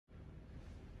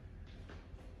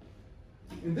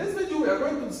In this video, we are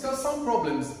going to discuss some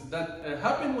problems that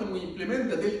happen when we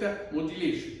implement the delta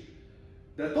modulation.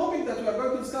 The topic that we are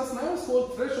going to discuss now is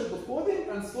called threshold of coding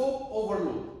and slope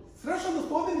overload. Threshold of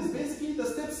coding is basically the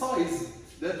step size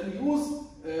that we use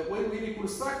when we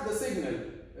reconstruct the signal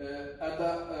at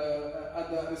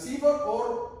the receiver,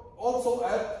 or also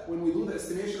when we do the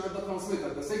estimation at the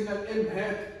transmitter, the signal m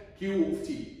hat q of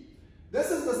t. This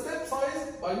is the step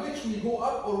size by which we go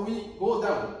up or we go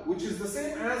down, which is the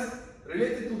same as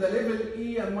related to the level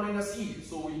E and minus E.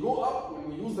 So we go up, when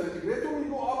we use the integrator, we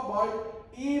go up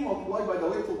by E multiplied by the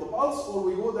width of the pulse, or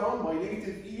we go down by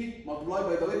negative E multiplied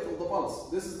by the width of the pulse.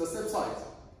 This is the step size.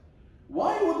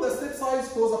 Why would the step size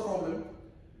cause a problem?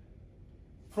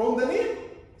 From the name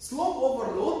slope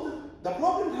overload, the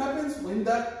problem happens when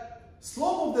the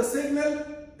slope of the signal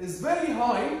is very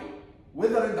high,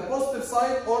 whether in the positive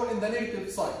side or in the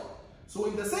negative side. So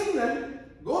if the signal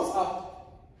goes up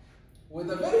with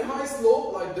a very high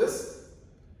slope like this,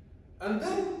 and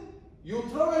then you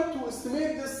try to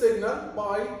estimate this signal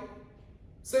by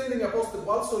sending a positive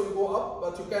pulse, so you go up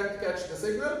but you can't catch the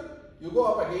signal, you go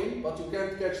up again but you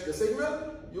can't catch the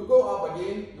signal, you go up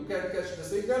again, you can't catch the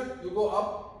signal, you go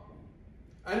up,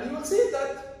 and you will see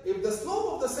that if the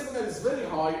slope of the signal is very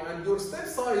high and your step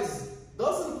size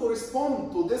doesn't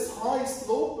correspond to this high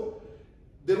slope,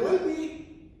 there will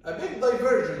be a big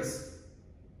divergence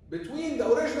between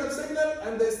the original signal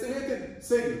and the estimated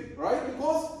signal, right?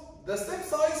 Because the step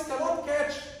size cannot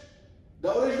catch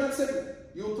the original signal.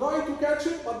 You try to catch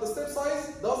it, but the step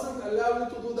size doesn't allow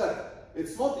you to do that.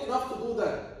 It's not enough to do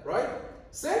that, right?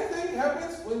 Same thing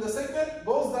happens when the signal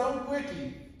goes down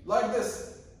quickly, like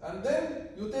this. And then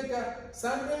you take a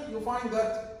sample, you find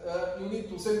that you need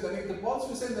to send the negative pulse,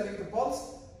 you send the negative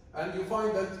pulse, and you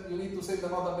find that you need to send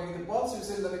another negative pulse, you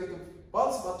send the negative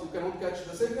pulse, but you cannot catch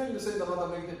the signal, you send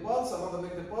another negative pulse, another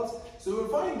negative pulse. So you will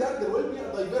find that there will be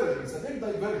a divergence, a big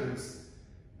divergence,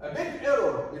 a big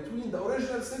error between the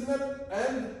original signal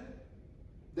and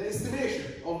the estimation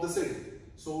of the signal.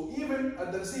 So even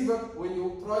at the receiver, when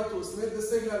you try to estimate the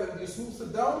signal and you smooth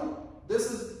it down, this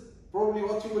is probably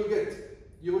what you will get.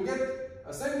 You will get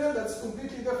a signal that's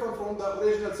completely different from the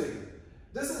original signal.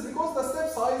 This is because the step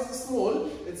size is small,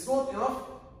 it's not enough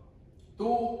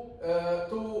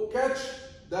to catch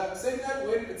the signal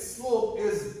when its slope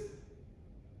is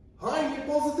highly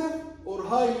positive or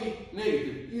highly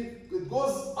negative. It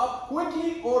goes up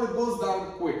quickly or it goes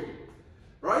down quickly,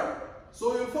 right?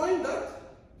 So you find that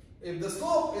if the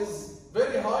slope is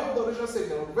very high of the original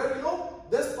signal or very low,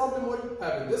 this problem will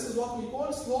happen. This is what we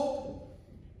call slope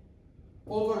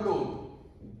overload.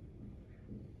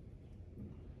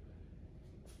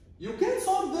 You can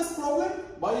solve this problem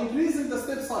by increasing the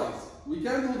step size. We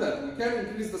can do that. We can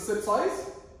increase the step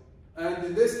size, and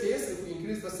in this case, if we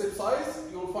increase the step size,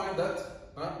 you will find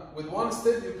that with one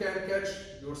step you can catch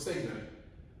your signal.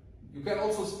 You can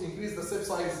also increase the step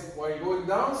size while going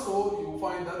down, so you will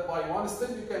find that by one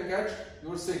step you can catch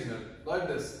your signal, like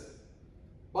this.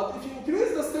 But if you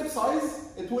increase the step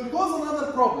size, it will cause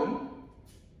another problem,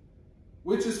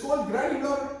 which is called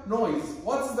granular noise.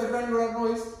 What's the granular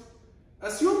noise?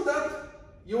 Assume that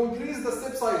you increase the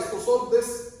step size to solve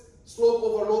this slope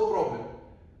overload problem.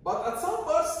 But at some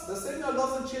parts, the signal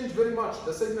doesn't change very much.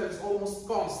 The signal is almost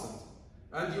constant.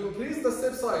 And you increase the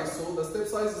step size, so the step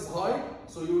size is high,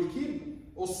 so you will keep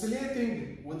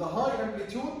oscillating with a high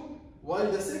amplitude while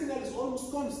the signal is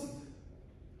almost constant.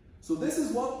 So this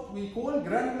is what we call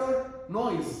granular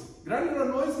noise. Granular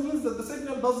noise means that the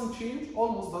signal doesn't change,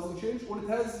 almost doesn't change, or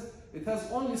it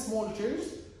has only small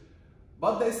changes,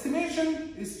 but the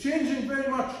estimation is changing very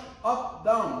much, up,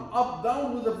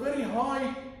 down with a very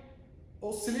high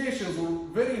oscillations or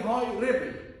very high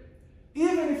ripple.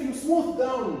 Even if you smooth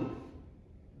down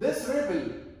this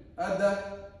ripple at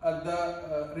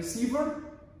the receiver,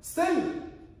 still,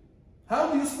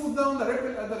 how do you smooth down the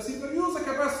ripple at the receiver? Use a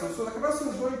capacitor. So the capacitor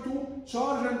is going to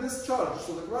charge and discharge.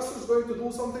 So the capacitor is going to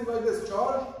do something like this: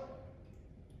 charge,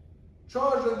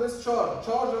 charge and discharge,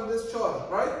 charge and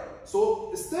discharge, right?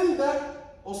 So still the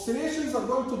oscillations are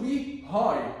going to be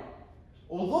high.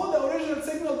 Although the original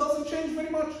signal doesn't change very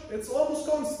much, it's almost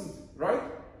constant, right?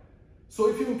 So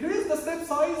if you increase the step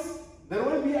size, there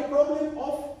will be a problem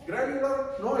of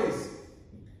granular noise.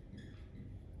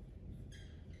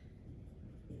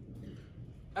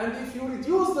 And if you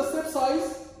reduce the step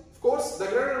size, of course, the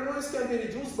granular noise can be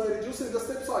reduced by reducing the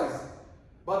step size.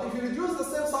 But if you reduce the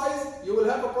step size, you will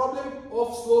have a problem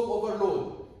of slope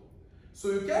overload. So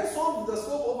you can solve the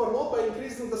slope overload by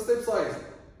increasing the step size.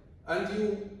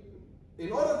 And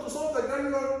in order to solve the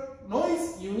granular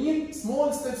noise, you need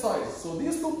small step size. So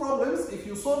these two problems, if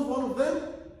you solve one of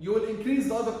them, you will increase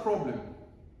the other problem.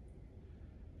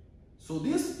 So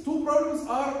these two problems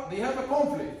they have a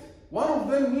conflict. One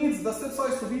of them needs the step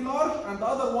size to be large and the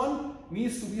other one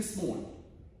needs to be small.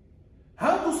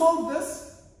 How to solve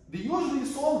this? They usually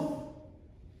solve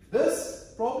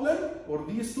this problem or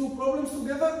these two problems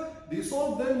together. They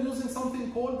solve them using something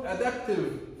called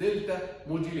adaptive delta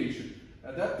modulation.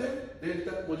 Adaptive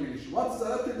delta modulation. What is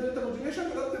adaptive delta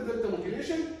modulation? Adaptive delta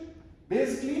modulation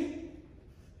basically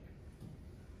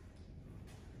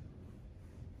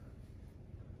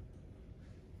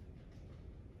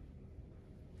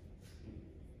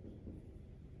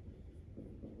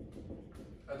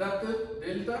adaptive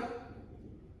delta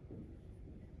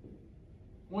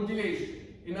modulation.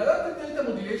 In adaptive delta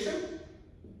modulation,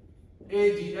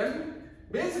 ADM,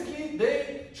 basically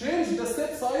they change the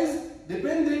step size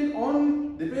depending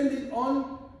on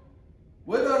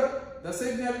whether the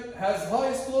signal has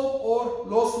high slope or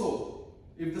low slope.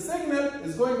 If the signal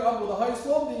is going up with a high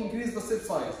slope, they increase the step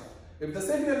size. If the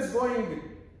signal is going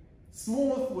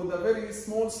smooth with a very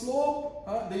small slope,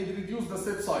 they reduce the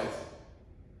step size.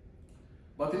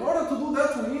 But in order to do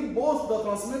that, we need both the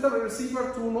transmitter and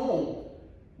receiver to know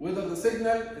whether the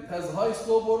signal it has a high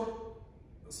slope or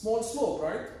a small slope,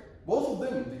 right? Both of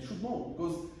them, they should know,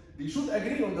 because they should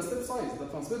agree on the step size. The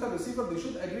transmitter and receiver, they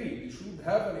should agree. They should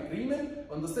have an agreement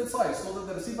on the step size so that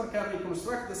the receiver can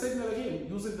reconstruct the signal again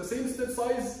using the same step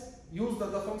size used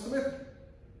at the transmitter.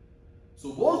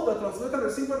 So both the transmitter and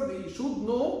receiver, they should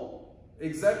know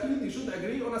exactly, they should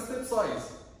agree on a step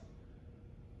size.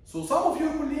 So some of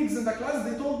your colleagues in the class,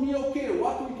 they told me, okay,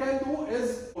 what we can do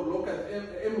is look at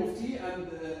M of t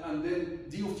and then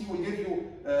D of t will give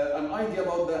you an idea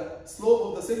about the slope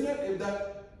of the signal. If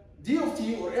the D of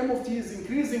t or M of t is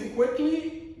increasing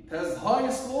quickly, it has high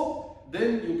slope,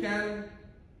 then you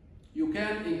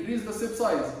can increase the step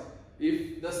size.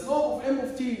 If the slope of M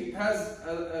of t has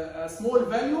a small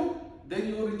value, then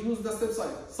you reduce the step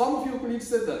size. Some of your colleagues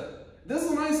said that. This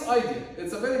is a nice idea,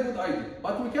 it's a very good idea,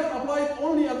 but we can apply it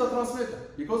only at the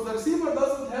transmitter because the receiver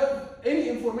doesn't have any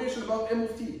information about M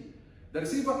of t. The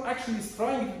receiver actually is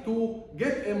trying to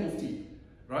get M of t,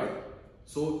 right?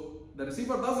 So the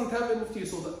receiver doesn't have M of t,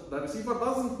 so the receiver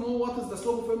doesn't know what is the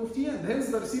slope of M of t, and hence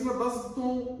the receiver doesn't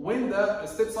know when the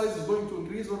step size is going to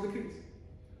increase or decrease.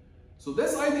 So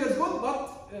this idea is good,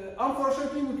 but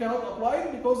unfortunately we cannot apply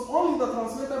it because only the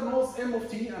transmitter knows M of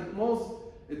t and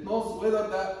it knows whether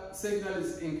the signal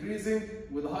is increasing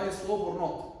with a high slope or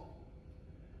not.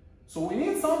 So we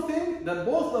need something that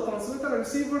both the transmitter and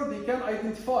receiver, they can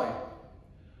identify.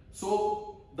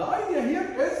 So the idea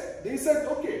here is, they said,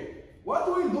 okay, what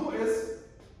we'll do is,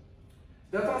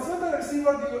 the transmitter and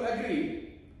receiver, they will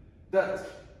agree that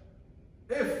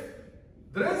if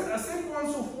there is a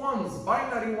sequence of ones,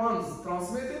 binary ones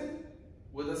transmitted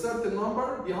with a certain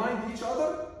number behind each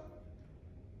other,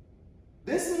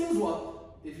 this means what?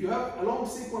 If you have a long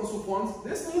sequence of ones,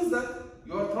 this means that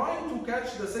you are trying to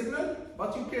catch the signal,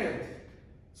 but you can't.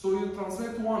 So you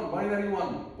transmit one, binary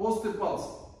one, positive pulse.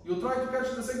 You try to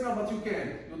catch the signal, but you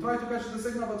can't. You try to catch the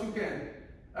signal, but you can't.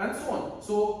 And so on.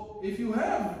 So if you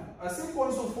have a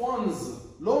sequence of ones,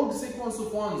 long sequence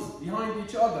of ones behind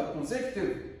each other,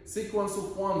 consecutive sequence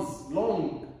of ones,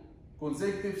 long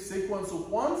consecutive sequence of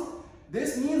ones,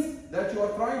 this means that you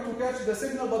are trying to catch the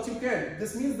signal, but you can't.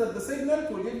 This means that the signal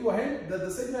will give you a hint that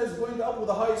the signal is going up with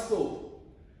a high slope.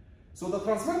 So the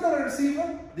transmitter and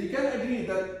receiver, they can agree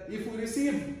that if we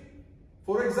receive,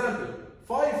 for example,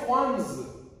 5 ones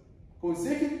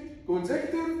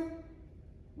consecutive,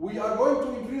 we are going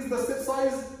to increase the step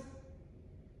size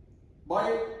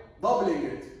by doubling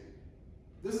it.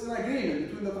 This is an agreement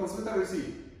between the transmitter and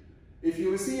receiver.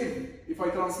 If I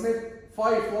transmit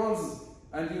 5 ones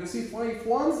and you receive 5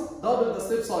 ones, double the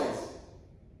step size.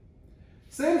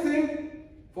 Same thing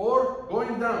for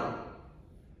going down.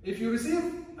 If you receive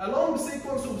a long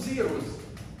sequence of zeros,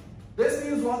 this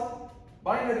means what?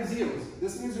 Binary zeros.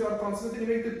 This means you are transmitting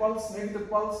negative pulse, negative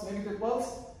pulse, negative pulse,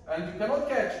 and you cannot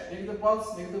catch negative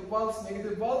pulse, negative pulse,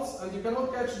 negative pulse, and you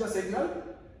cannot catch the signal.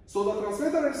 So the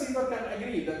transmitter and receiver can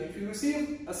agree that if you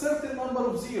receive a certain number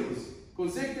of zeros,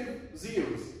 consecutive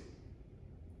zeros,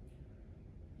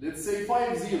 let's say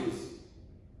 5 zeros,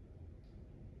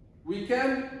 we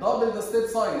can double the step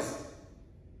size.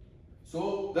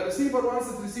 So the receiver,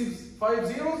 once it receives 5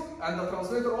 zeros, and the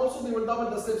transmitter also, they will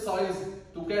double the step size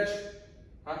to catch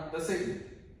the signal.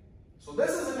 So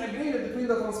this is an agreement between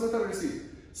the transmitter and receiver.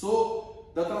 So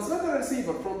the transmitter and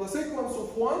receiver, from the sequence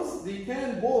of ones,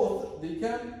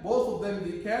 both of them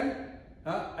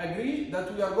agree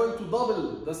that we are going to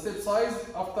double the step size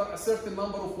after a certain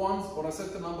number of ones or a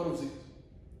certain number of zeros.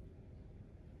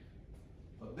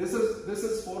 This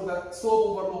is for the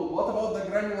slope overload. What about the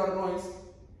granular noise?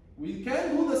 We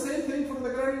can do the same thing for the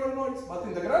granular noise, but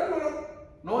in the granular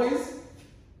noise,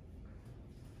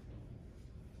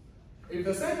 if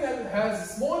the signal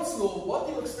has small slope, what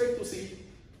do you expect to see?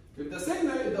 If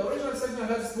the original signal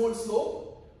has small slope,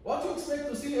 what you expect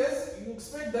to see is, you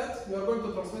expect that you are going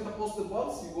to transmit a positive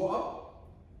pulse, you go up,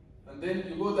 and then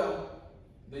you go down,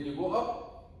 then you go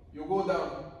up, you go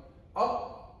down,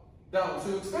 up, down. So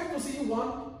you expect to see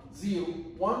 1, 0,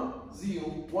 1, 0,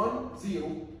 1,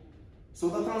 0. So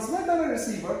the transmitter and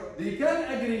receiver, they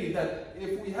can agree that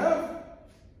if we have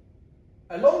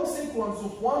a long sequence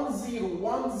of 1, 0,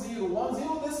 1, 0, 1,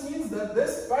 0, this means that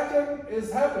this pattern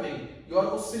is happening. You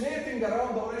are oscillating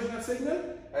around the original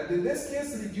signal, and in this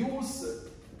case, reduce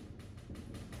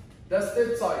the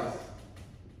step size.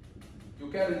 You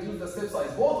can reduce the step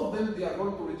size. Both of them, they are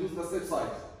going to reduce the step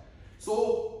size.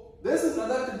 So this is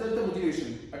adaptive delta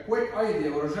modulation. A quick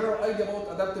idea or a general idea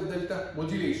about adaptive delta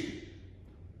modulation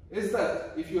is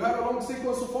that if you have a long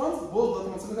sequence of ones, both the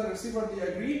transmitter and receiver, they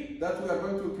agree that we are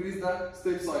going to increase the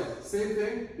step size. Same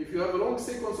thing, if you have a long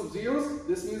sequence of zeros,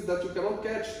 this means that you cannot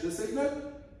catch the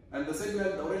signal, and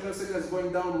the original signal is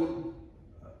going down with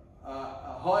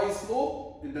a high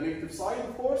slope in the negative side,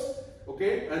 of course,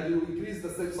 okay, and you increase the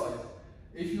step size.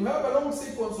 If you have a long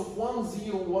sequence of 1,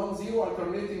 0, 1, 0,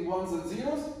 alternating ones and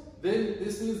zeros, then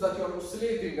this means that you are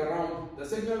oscillating around the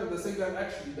signal, and the signal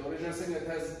actually, the original signal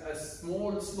has a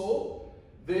small slope,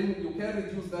 then you can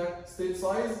reduce the step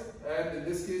size, and in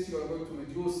this case you are going to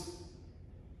reduce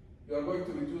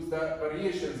the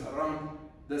variations around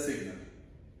the signal.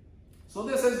 So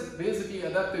this is basically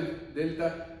adaptive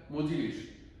delta modulation.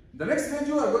 The next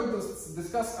video we are going to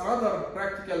discuss another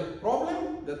practical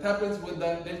problem that happens with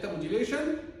the delta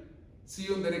modulation. See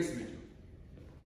you in the next video.